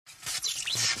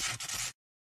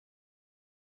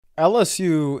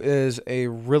LSU is a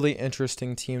really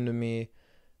interesting team to me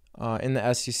in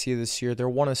the SEC this year. They're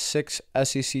one of six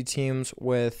SEC teams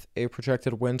with a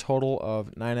projected win total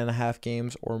of 9.5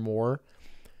 games or more.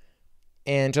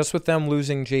 And just with them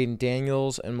losing Jaden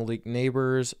Daniels and Malik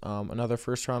Neighbors, another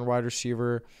first round wide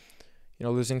receiver,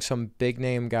 losing some big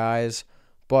name guys,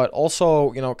 but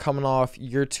also, coming off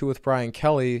year two with Brian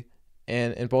Kelly,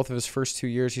 and in both of his first 2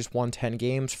 years, he's won 10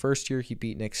 games. First year, he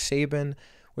beat Nick Saban,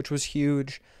 which was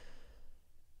huge.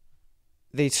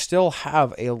 They still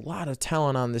have a lot of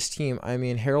talent on this team. I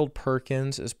mean, Harold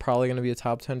Perkins is probably going to be a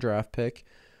top 10 draft pick.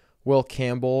 Will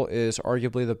Campbell is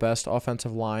arguably the best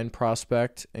offensive line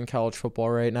prospect in college football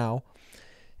right now.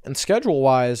 And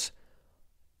schedule-wise,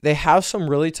 they have some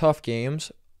really tough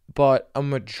games, but a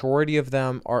majority of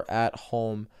them are at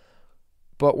home.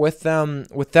 But with them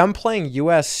playing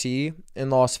USC in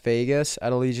Las Vegas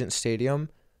at Allegiant Stadium,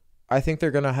 I think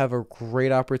they're going to have a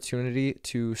great opportunity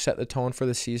to set the tone for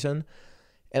the season.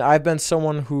 And I've been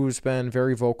someone who's been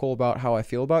very vocal about how I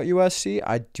feel about USC.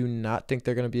 I do not think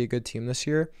they're going to be a good team this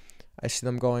year. I see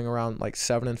them going around like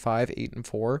 7-5,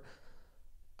 8-4.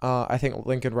 I think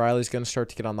Lincoln Riley's going to start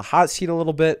to get on the hot seat a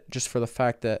little bit, just for the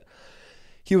fact that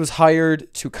he was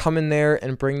hired to come in there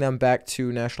and bring them back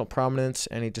to national prominence,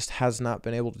 and he just has not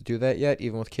been able to do that yet,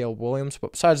 even with Caleb Williams.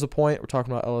 But besides the point, we're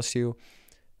talking about LSU.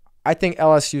 I think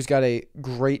LSU's got a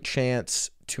great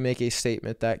chance to make a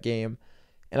statement that game,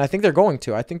 and I think they're going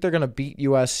to. I think they're going to beat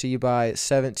USC by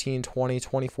 17, 20,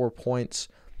 24 points,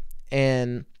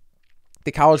 and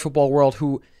the college football world,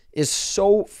 who is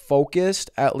so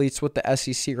focused, at least with the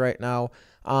SEC right now,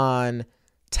 on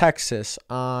Texas,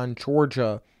 on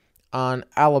Georgia, on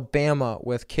Alabama,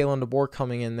 with Kalen DeBoer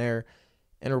coming in there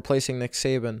and replacing Nick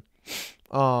Saban.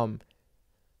 LSU's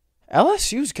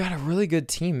got a really good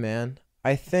team, man.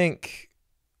 I think,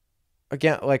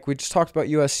 again, like we just talked about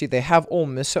USC, they have Ole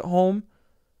Miss at home,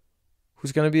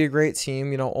 who's going to be a great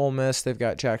team. Ole Miss, they've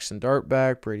got Jackson Dart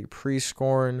back, Brady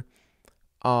Prescorn,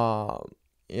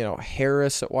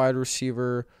 Harris at wide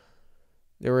receiver.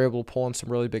 They were able to pull in some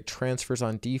really big transfers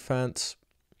on defense.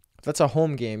 That's a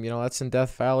home game, that's in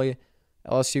Death Valley.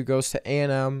 LSU goes to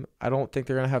A&M. I don't think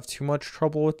they're going to have too much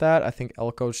trouble with that. I think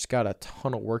Elko's just got a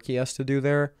ton of work he has to do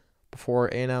there before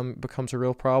A&M becomes a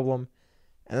real problem.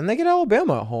 And then they get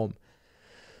Alabama at home,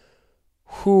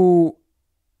 who,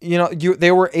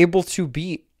 they were able to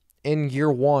beat in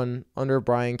year one under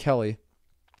Brian Kelly.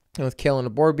 And with Kalen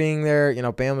DeBoer being there,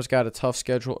 Bama's got a tough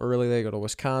schedule early. They go to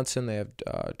Wisconsin. They have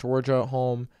Georgia at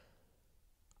home.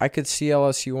 I could see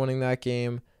LSU winning that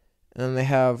game. And then they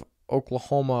have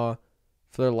Oklahoma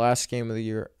for their last game of the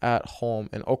year at home.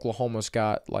 And Oklahoma's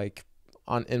got,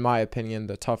 in my opinion,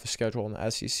 the toughest schedule in the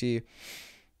SEC.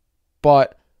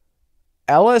 But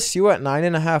LSU at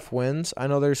 9.5 wins. I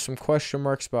know there's some question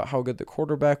marks about how good the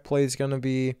quarterback play is going to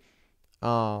be.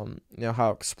 How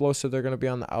explosive they're going to be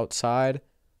on the outside.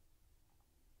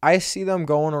 I see them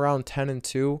going around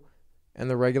 10-2 in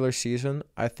the regular season.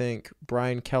 I think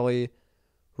Brian Kelly,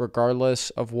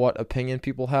 regardless of what opinion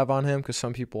people have on him, because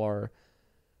some people are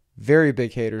very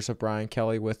big haters of Brian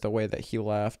Kelly with the way that he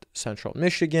left Central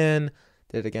Michigan,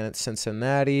 did it again at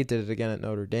Cincinnati, did it again at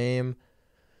Notre Dame.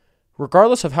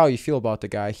 Regardless of how you feel about the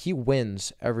guy, he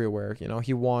wins everywhere.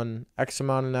 He won X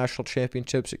amount of national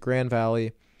championships at Grand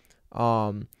Valley,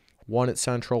 won at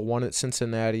Central, won at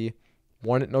Cincinnati,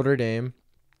 won at Notre Dame,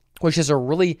 which is a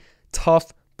really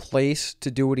tough place to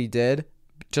do what he did,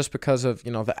 just because of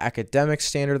the academic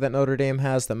standard that Notre Dame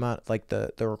has, the amount,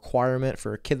 the requirement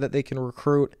for a kid that they can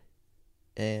recruit.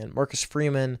 And Marcus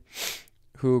Freeman,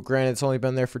 who granted has only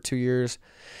been there for 2 years,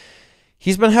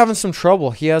 he's been having some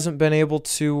trouble. He hasn't been able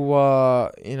to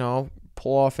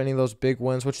pull off any of those big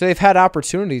wins, which they've had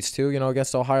opportunities to,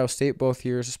 against Ohio State both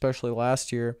years, especially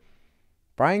last year.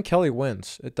 Brian Kelly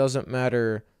wins. It doesn't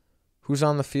matter who's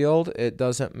on the field. It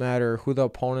doesn't matter who the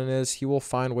opponent is. He will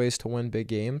find ways to win big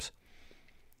games.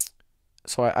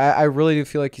 So I really do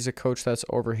feel like he's a coach that's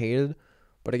overhated.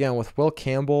 But again, with Will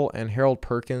Campbell and Harold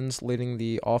Perkins leading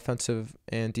the offensive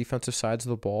and defensive sides of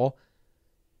the ball,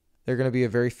 they're going to be a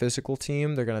very physical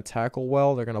team. They're going to tackle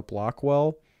well. They're going to block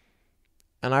well.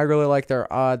 And I really like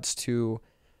their odds to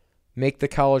make the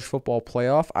college football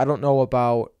playoff. I don't know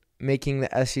about making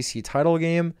the SEC title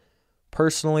game.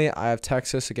 Personally, I have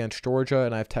Texas against Georgia,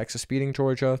 and I have Texas beating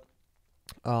Georgia.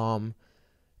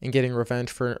 And getting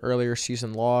revenge for an earlier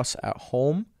season loss at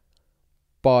home.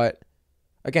 But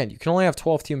again, you can only have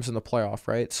 12 teams in the playoff,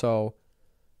 right? So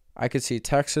I could see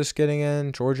Texas getting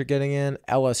in, Georgia getting in,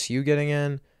 LSU getting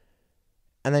in,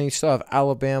 and then you still have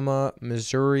Alabama,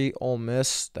 Missouri, Ole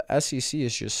Miss. The SEC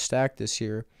is just stacked this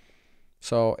year.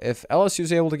 So if LSU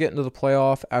is able to get into the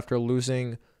playoff after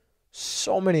losing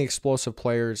So many explosive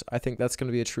players. I think that's going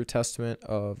to be a true testament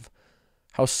of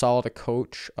how solid a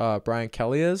coach Brian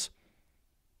Kelly is.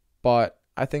 But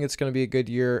I think it's going to be a good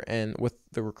year, and with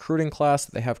the recruiting class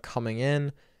that they have coming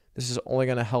in, this is only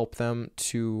going to help them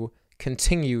to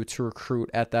continue to recruit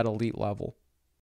at that elite level.